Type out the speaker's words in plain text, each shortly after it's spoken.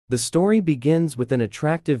The story begins with an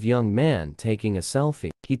attractive young man taking a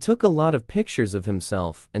selfie. He took a lot of pictures of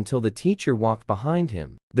himself until the teacher walked behind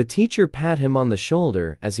him. The teacher pat him on the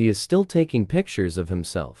shoulder as he is still taking pictures of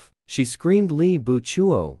himself. She screamed Li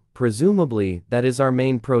Buchuo, presumably that is our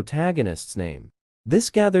main protagonist's name.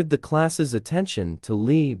 This gathered the class's attention to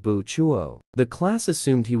Li Buchuo. The class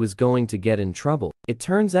assumed he was going to get in trouble. It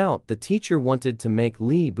turns out the teacher wanted to make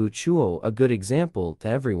Li Buchuo a good example to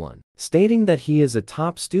everyone, stating that he is a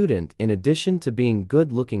top student in addition to being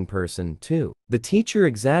good-looking person too. The teacher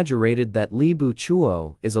exaggerated that Li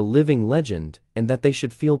Buchuo is a living legend and that they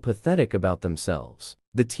should feel pathetic about themselves.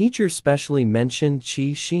 The teacher specially mentioned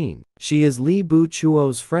Qi Xin. She is Li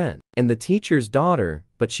Buchuo's friend and the teacher's daughter,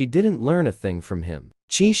 but she didn't learn a thing from him.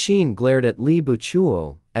 Qi Xin glared at Li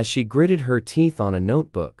Buchuo as she gritted her teeth on a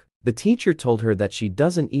notebook. The teacher told her that she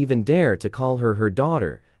doesn't even dare to call her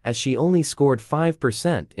daughter, as she only scored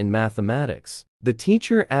 5% in mathematics. The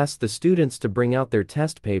teacher asked the students to bring out their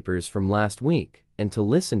test papers from last week and to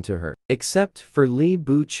listen to her. Except for Li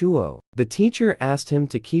Buchuo. The teacher asked him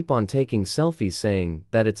to keep on taking selfies, saying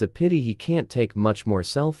that it's a pity he can't take much more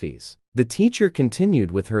selfies. The teacher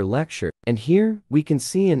continued with her lecture, and here we can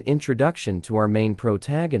see an introduction to our main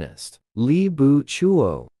protagonist, Li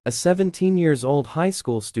Buchuo, a 17-year-old high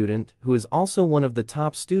school student who is also one of the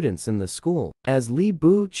top students in the school. As Li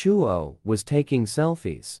Buchuo was taking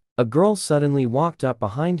selfies, a girl suddenly walked up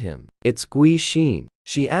behind him. It's Gui Xin.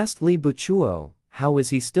 She asked Li Buchuo, how is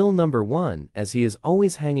he still number one as he is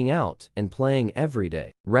always hanging out and playing every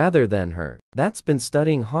day, rather than her, that's been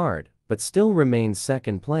studying hard but still remains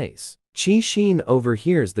second place. Qi Xin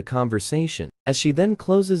overhears the conversation, as she then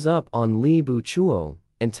closes up on Li Buchuo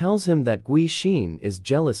and tells him that Gui Xin is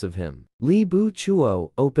jealous of him. Li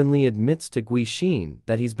Buchuo openly admits to Gui Xin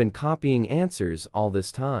that he's been copying answers all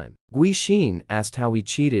this time. Gui Xin asked how he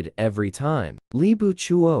cheated every time. Li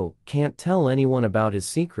Buchuo can't tell anyone about his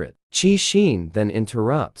secret. Qi Xin then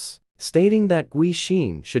interrupts, stating that Gui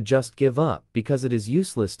Xin should just give up because it is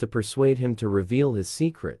useless to persuade him to reveal his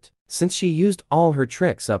secret, since she used all her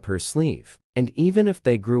tricks up her sleeve. And even if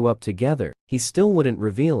they grew up together, he still wouldn't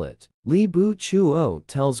reveal it. Li Buchuo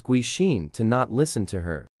tells Gui Xin to not listen to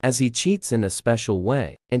her, as he cheats in a special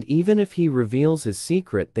way, and even if he reveals his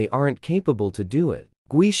secret they aren't capable to do it.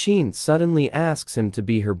 Gui Xin suddenly asks him to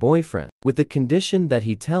be her boyfriend, with the condition that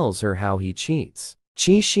he tells her how he cheats.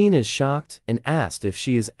 Qi Xin is shocked and asked if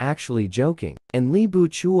she is actually joking, and Li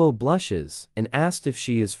Buchuo blushes and asked if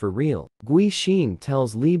she is for real. Gui Xin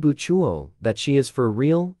tells Li Buchuo that she is for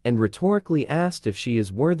real and rhetorically asked if she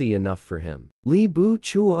is worthy enough for him. Li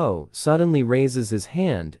Buchuo suddenly raises his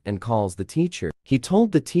hand and calls the teacher. He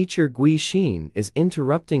told the teacher Gui Xin is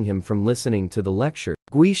interrupting him from listening to the lecture.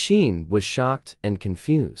 Gui Xin was shocked and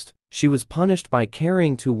confused. She was punished by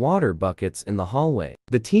carrying 2 water buckets in the hallway.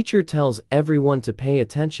 The teacher tells everyone to pay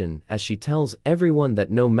attention as she tells everyone that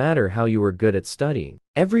no matter how you are good at studying,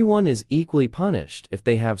 everyone is equally punished if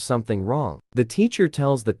they have something wrong. The teacher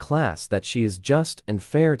tells the class that she is just and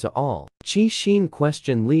fair to all. Qi Xin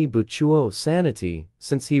questioned Li Buchuo's sanity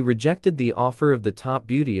since he rejected the offer of the top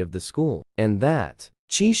beauty of the school, and that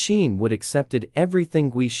Qi Xin would accepted everything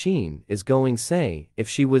Gui Xin is going to say if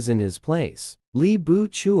she was in his place. Li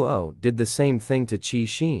Buchuo did the same thing to Qi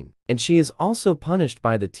Xin, and she is also punished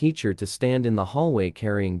by the teacher to stand in the hallway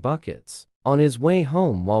carrying buckets. On his way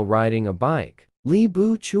home while riding a bike, Li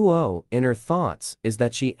Buchuo, in her thoughts, is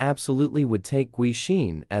that she absolutely would take Gui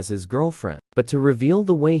Xin as his girlfriend, but to reveal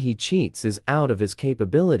the way he cheats is out of his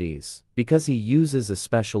capabilities, because he uses a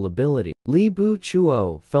special ability. Li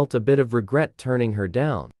Buchuo felt a bit of regret turning her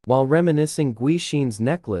down, while reminiscing Gui Xin's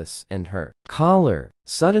necklace and her collar.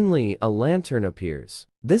 Suddenly, a lantern appears.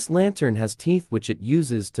 This lantern has teeth which it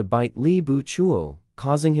uses to bite Li Buchuo,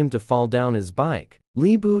 causing him to fall down his bike.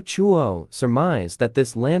 Li Buchuo surmised that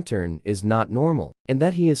this lantern is not normal, and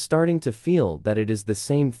that he is starting to feel that it is the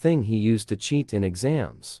same thing he used to cheat in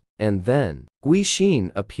exams. And then, Gui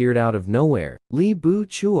Xin appeared out of nowhere. Li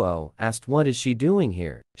Buchuo asked what is she doing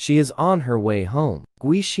here. She is on her way home.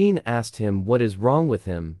 Gui Xin asked him what is wrong with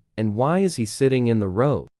him, and why is he sitting in the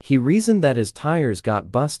road. He reasoned that his tires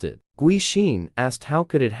got busted. Gui Xin asked how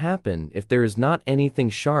could it happen if there is not anything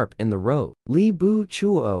sharp in the road. Li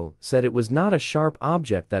Buchuo said it was not a sharp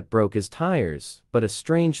object that broke his tires, but a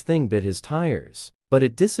strange thing bit his tires. But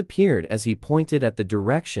it disappeared as he pointed at the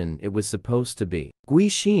direction it was supposed to be. Gui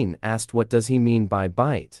Xin asked what does he mean by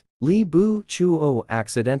bite. Li Buchuo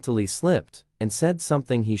accidentally slipped and said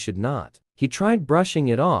something he should not. He tried brushing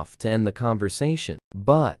it off to end the conversation,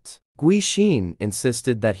 but Gui Xin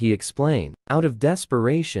insisted that he explain. Out of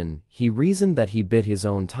desperation, he reasoned that he bit his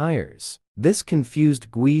own tires. This confused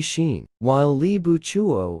Gui Xin. While Li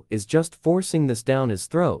Buchuo is just forcing this down his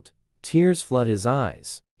throat, tears flood his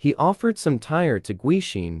eyes. He offered some tire to Gui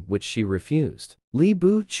Xin, which she refused. Li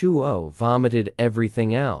Buchuo vomited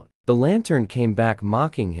everything out. The lantern came back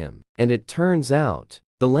mocking him, and it turns out,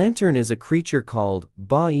 the lantern is a creature called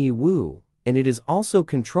Ba Yi Wu, and it is also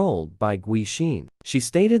controlled by Gui Xin. She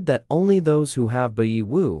stated that only those who have Ba Yi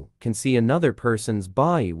Wu can see another person's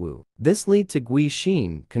Ba Yi Wu. This led to Gui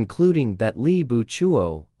Xin concluding that Li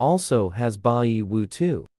Buchuo also has Ba Yi Wu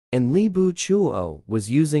too. And Li Buchuo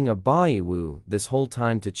was using a Ba Yi Wu this whole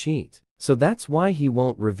time to cheat. So that's why he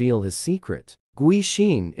won't reveal his secret. Gui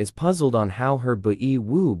Xin is puzzled on how her Ba Yi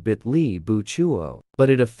Wu bit Li Buchuo, but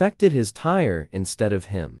it affected his tire instead of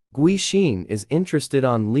him. Gui Xin is interested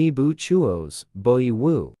on Li Buchuo's Ba Yi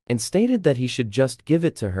Wu, and stated that he should just give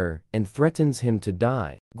it to her and threatens him to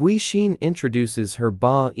die. Gui Xin introduces her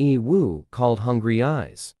Ba Yi Wu called Hungry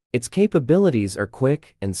Eyes. Its capabilities are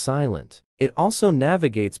quick and silent. It also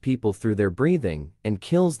navigates people through their breathing and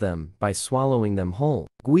kills them by swallowing them whole.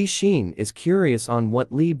 Gui Xin is curious on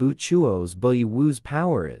what Li Buchuo's Ba Yi Wu's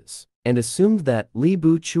power is, and assumed that Li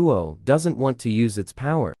Buchuo doesn't want to use its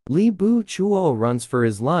power. Li Buchuo runs for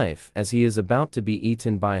his life as he is about to be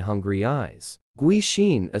eaten by Hungry Eyes. Gui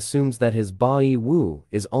Xin assumes that his Ba Yi Wu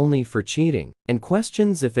is only for cheating, and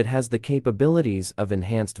questions if it has the capabilities of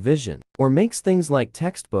enhanced vision, or makes things like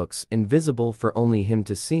textbooks invisible for only him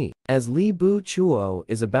to see. As Li Buchuo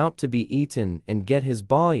is about to be eaten and get his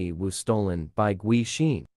Ba Yi Wu stolen by Gui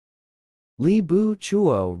Xin, Li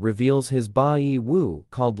Buchuo reveals his Ba Yi Wu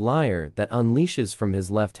called Liar that unleashes from his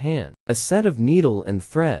left hand a set of needle and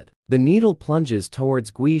thread. The needle plunges towards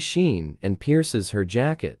Gui Xin and pierces her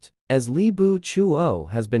jacket. As Li Buchuo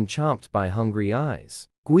has been chomped by Hungry Eyes,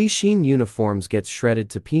 Gui Xin uniforms get shredded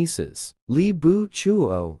to pieces. Li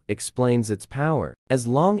Buchuo explains its power. As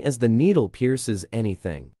long as the needle pierces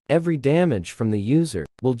anything, every damage from the user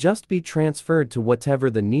will just be transferred to whatever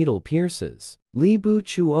the needle pierces. Li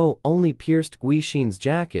Buchuo only pierced Gui Xin's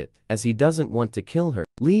jacket as he doesn't want to kill her.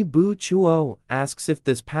 Li Buchuo asks if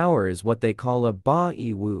this power is what they call a Ba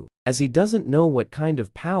Yi Wu, as he doesn't know what kind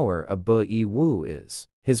of power a Ba Yi Wu is.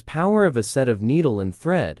 His power of a set of needle and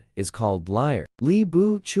thread is called Liar. Li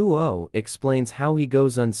Buchuo explains how he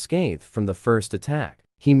goes unscathed from the first attack.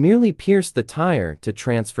 He merely pierced the tire to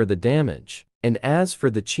transfer the damage. And as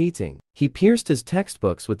for the cheating, he pierced his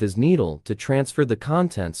textbooks with his needle to transfer the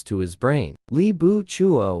contents to his brain. Li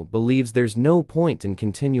Buchuo believes there's no point in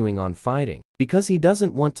continuing on fighting, because he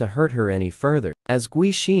doesn't want to hurt her any further, as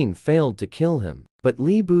Gui Xin failed to kill him. But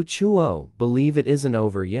Li Buchuo believes it isn't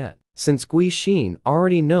over yet, since Gui Xin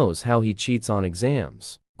already knows how he cheats on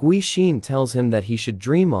exams. Gui Xin tells him that he should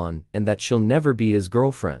dream on and that she'll never be his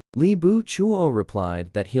girlfriend. Li Buchuo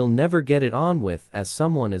replied that he'll never get it on with as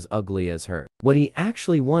someone as ugly as her. What he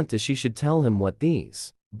actually wants is she should tell him what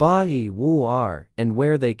these Ba Yi Wu are and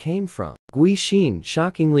where they came from. Gui Xin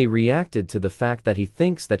shockingly reacted to the fact that he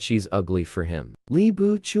thinks that she's ugly for him. Li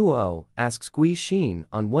Buchuo asks Gui Xin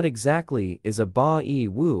on what exactly is a Ba Yi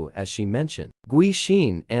Wu as she mentioned. Gui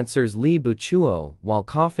Xin answers Li Buchuo while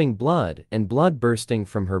coughing blood and blood bursting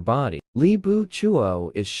from her body. Li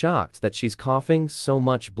Buchuo is shocked that she's coughing so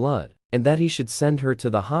much blood, and that he should send her to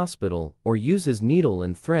the hospital or use his needle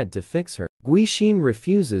and thread to fix her. Gui Xin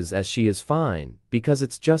refuses as she is fine, because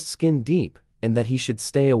it's just skin deep, and that he should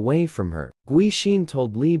stay away from her. Gui Xin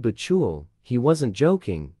told Li Buchuo he wasn't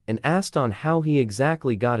joking, and asked on how he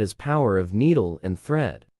exactly got his power of needle and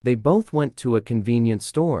thread. They both went to a convenience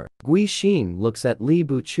store. Gui Xin looks at Li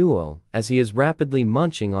Buchuo as he is rapidly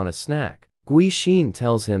munching on a snack. Gui Xin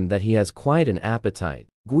tells him that he has quite an appetite.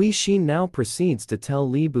 Gui Xin now proceeds to tell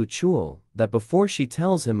Li Buchuo that before she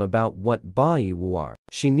tells him about what Ba Yi Wu are,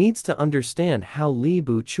 she needs to understand how Li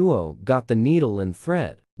Buchuo got the needle and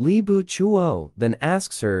thread. Li Buchuo then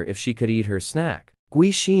asks her if she could eat her snack.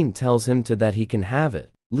 Gui Xin tells him that he can have it.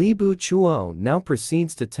 Li Buchuo now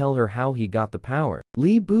proceeds to tell her how he got the power.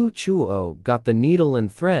 Li Buchuo got the needle and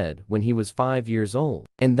thread when he was 5 years old,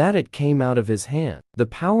 and that it came out of his hand. The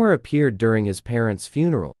power appeared during his parents'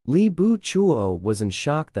 funeral. Li Buchuo was in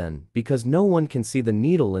shock then, because no one can see the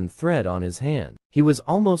needle and thread on his hand. He was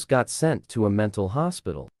almost got sent to a mental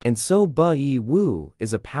hospital. And so Ba Yi Wu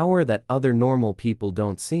is a power that other normal people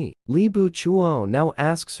don't see. Li Buchuo now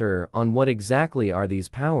asks her on what exactly are these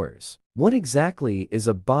powers. What exactly is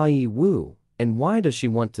a Ba Yi Wu, and why does she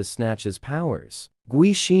want to snatch his powers?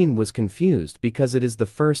 Gui Xin was confused because it is the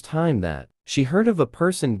first time that she heard of a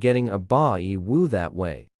person getting a Ba Yi Wu that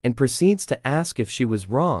way, and proceeds to ask if she was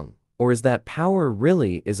wrong, or is that power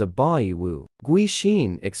really is a Ba Wu? Gui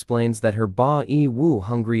Xin explains that her Ba Wu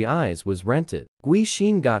hungry eyes was rented. Gui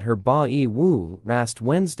Xin got her Ba Wu last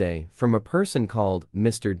Wednesday from a person called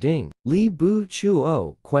Mr. Ding. Li Bu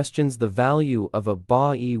Chuo questions the value of a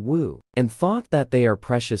Ba Wu and thought that they are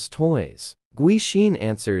precious toys. Gui Xin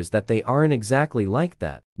answers that they aren't exactly like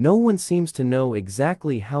that. No one seems to know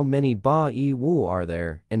exactly how many Ba Wu are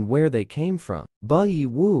there and where they came from. Ba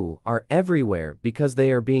Wu are everywhere because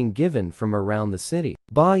they are being given from around the city.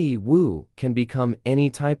 Ba Wu can become any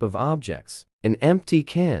type of objects: an empty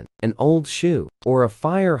can, an old shoe, or a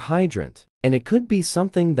fire hydrant. And it could be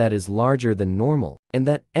something that is larger than normal, and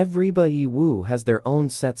that every Ba Wu has their own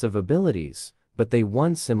sets of abilities, but they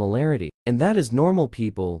one similarity, and that is normal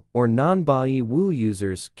people or non-Ba Wu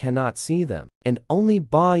users cannot see them, and only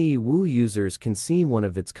Ba Wu users can see one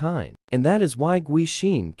of its kind. And that is why Gui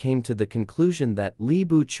Xin came to the conclusion that Li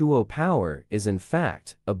Bu Chuo power is in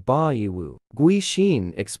fact a Ba Wu. Gui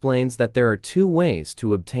Xin explains that there are two ways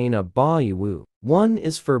to obtain a Ba Wu. One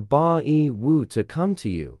is for Ba Wu to come to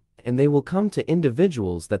you, and they will come to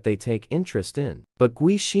individuals that they take interest in. But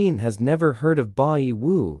Gui Xin has never heard of Ba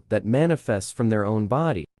Wu that manifests from their own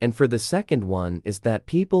body. And for the second one is that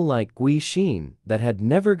people like Gui Xin that had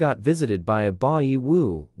never got visited by a Ba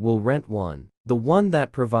Wu will rent one. The one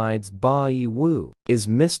that provides Ba Wu is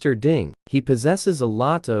Mr. Ding. He possesses a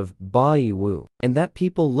lot of Ba Wu, and that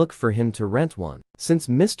people look for him to rent one, since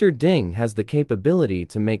Mr. Ding has the capability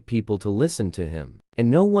to make people to listen to him.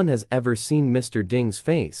 And no one has ever seen Mr. Ding's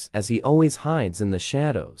face, as he always hides in the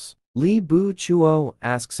shadows. Li Bu Chuo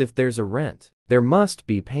asks if there's a rent. There must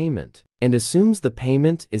be payment, and assumes the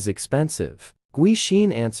payment is expensive. Gui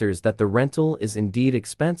Xin answers that the rental is indeed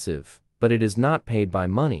expensive, but it is not paid by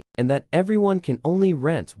money, and that everyone can only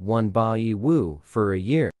rent one Ba Wu for a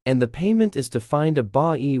year, and the payment is to find a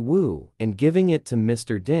Ba Wu and giving it to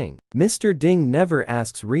Mr. Ding. Mr. Ding never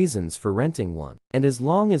asks reasons for renting one, and as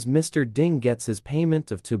long as Mr. Ding gets his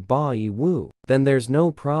payment of 2 Ba Wu, then there's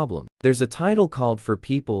no problem. There's a title called for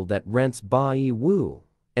people that rents Ba Wu,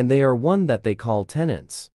 and they are one that they call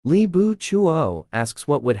tenants. Li Bu Chuo asks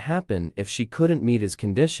what would happen if she couldn't meet his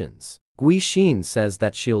conditions. Gui Xin says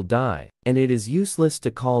that she'll die, and it is useless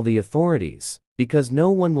to call the authorities, because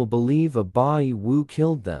no one will believe a Ba Wu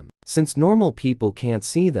killed them, since normal people can't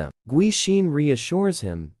see them. Gui Xin reassures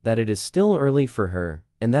him that it is still early for her,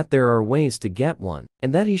 and that there are ways to get one,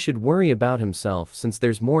 and that he should worry about himself since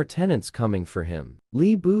there's more tenants coming for him.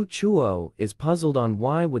 Li Bu Chuo is puzzled on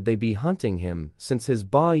why would they be hunting him since his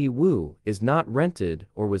Ba Wu is not rented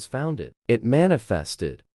or was founded. It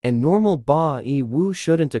manifested. And normal Ba Wu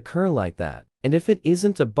shouldn't occur like that. And if it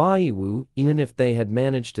isn't a Ba Wu, even if they had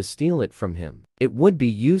managed to steal it from him, it would be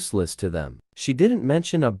useless to them. She didn't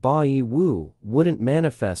mention a Ba Wu wouldn't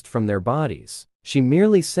manifest from their bodies. She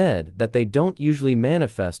merely said that they don't usually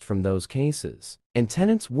manifest from those cases. And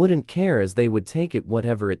tenants wouldn't care as they would take it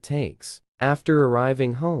whatever it takes. After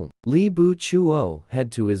arriving home, Li Bu Chuo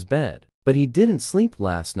head to his bed. But he didn't sleep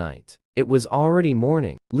last night. It was already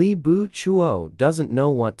morning. Li Bu Chuo doesn't know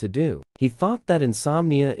what to do. He thought that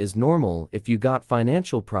insomnia is normal if you got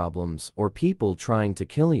financial problems or people trying to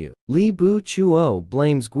kill you. Li Bu Chuo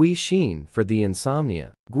blames Gui Xin for the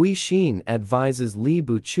insomnia. Gui Xin advises Li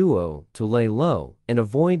Bu Chuo to lay low and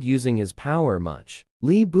avoid using his power much.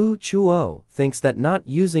 Li Bu Chuo thinks that not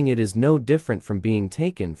using it is no different from being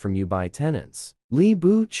taken from you by tenants. Li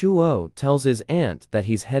Bu Chuo tells his aunt that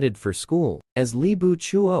he's headed for school. As Li Bu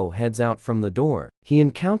Chuo heads out from the door, he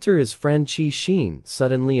encounters his friend Qi Xin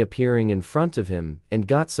suddenly appearing in front of him and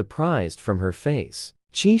got surprised from her face.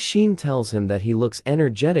 Qi Xin tells him that he looks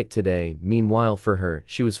energetic today. Meanwhile for her,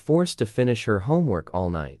 she was forced to finish her homework all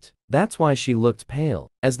night. That's why she looked pale.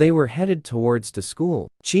 As they were headed towards to school,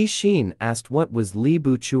 Qi Xin asked what was Li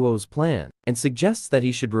Bu Chuo's plan, and suggests that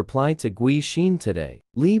he should reply to Gui Xin today.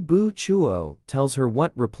 Li Bu Chuo tells her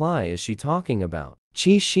what reply is she talking about.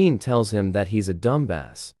 Qi Xin tells him that he's a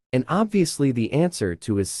dumbass, and obviously the answer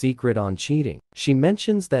to his secret on cheating. She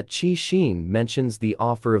mentions that Qi Xin mentions the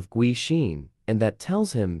offer of Gui Xin, and that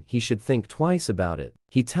tells him he should think twice about it.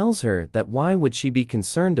 He tells her that why would she be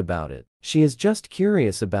concerned about it? She is just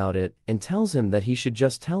curious about it and tells him that he should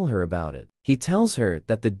just tell her about it. He tells her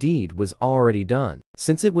that the deed was already done,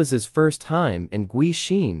 since it was his first time and Gui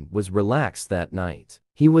Xin was relaxed that night.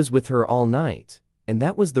 He was with her all night, and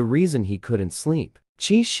that was the reason he couldn't sleep.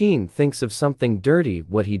 Qi Xin thinks of something dirty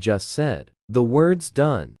what he just said. The words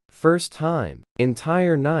done, first time,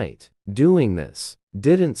 entire night, doing this,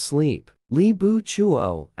 didn't sleep. Li Bu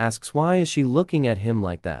Chuo asks why is she looking at him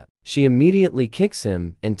like that. She immediately kicks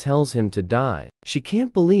him and tells him to die. She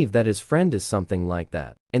can't believe that his friend is something like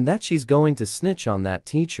that, and that she's going to snitch on that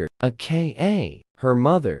teacher, aka her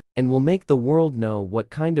mother, and will make the world know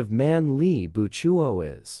what kind of man Lee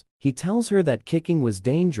Buchuo is. He tells her that kicking was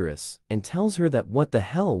dangerous, and tells her that what the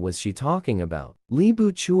hell was she talking about. Lee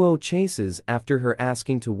Buchuo chases after her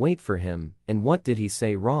asking to wait for him, and what did he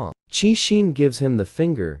say wrong? Chi-shin gives him the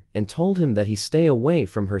finger, and told him that he stay away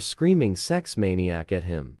from her screaming sex maniac at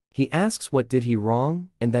him. He asks what did he wrong,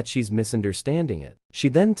 and that she's misunderstanding it. She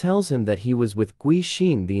then tells him that he was with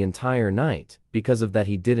Gui-shin the entire night, because of that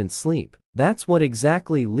he didn't sleep. That's what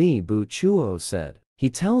exactly Lee Buchuo said. He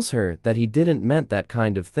tells her that he didn't meant that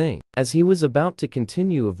kind of thing. As he was about to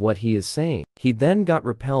continue of what he is saying, he then got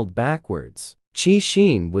repelled backwards.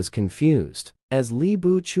 Chi-shin was confused. As Lee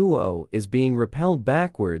Buchuo is being repelled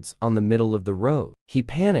backwards on the middle of the road, he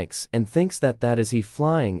panics and thinks that is he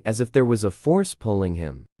flying as if there was a force pulling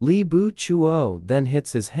him. Lee Buchuo then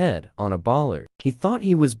hits his head on a bollard. He thought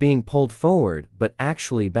he was being pulled forward but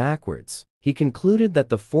actually backwards. He concluded that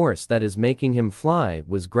the force that is making him fly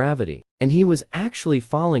was gravity, and he was actually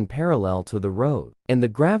falling parallel to the road, and the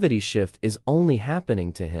gravity shift is only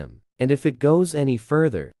happening to him. And if it goes any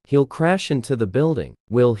further, he'll crash into the building.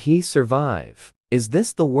 Will he survive? Is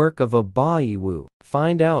this the work of a Baiwu?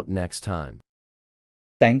 Find out next time.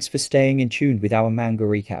 Thanks for staying in tune with our manga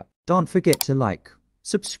recap. Don't forget to like,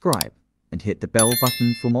 subscribe, and hit the bell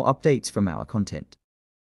button for more updates from our content.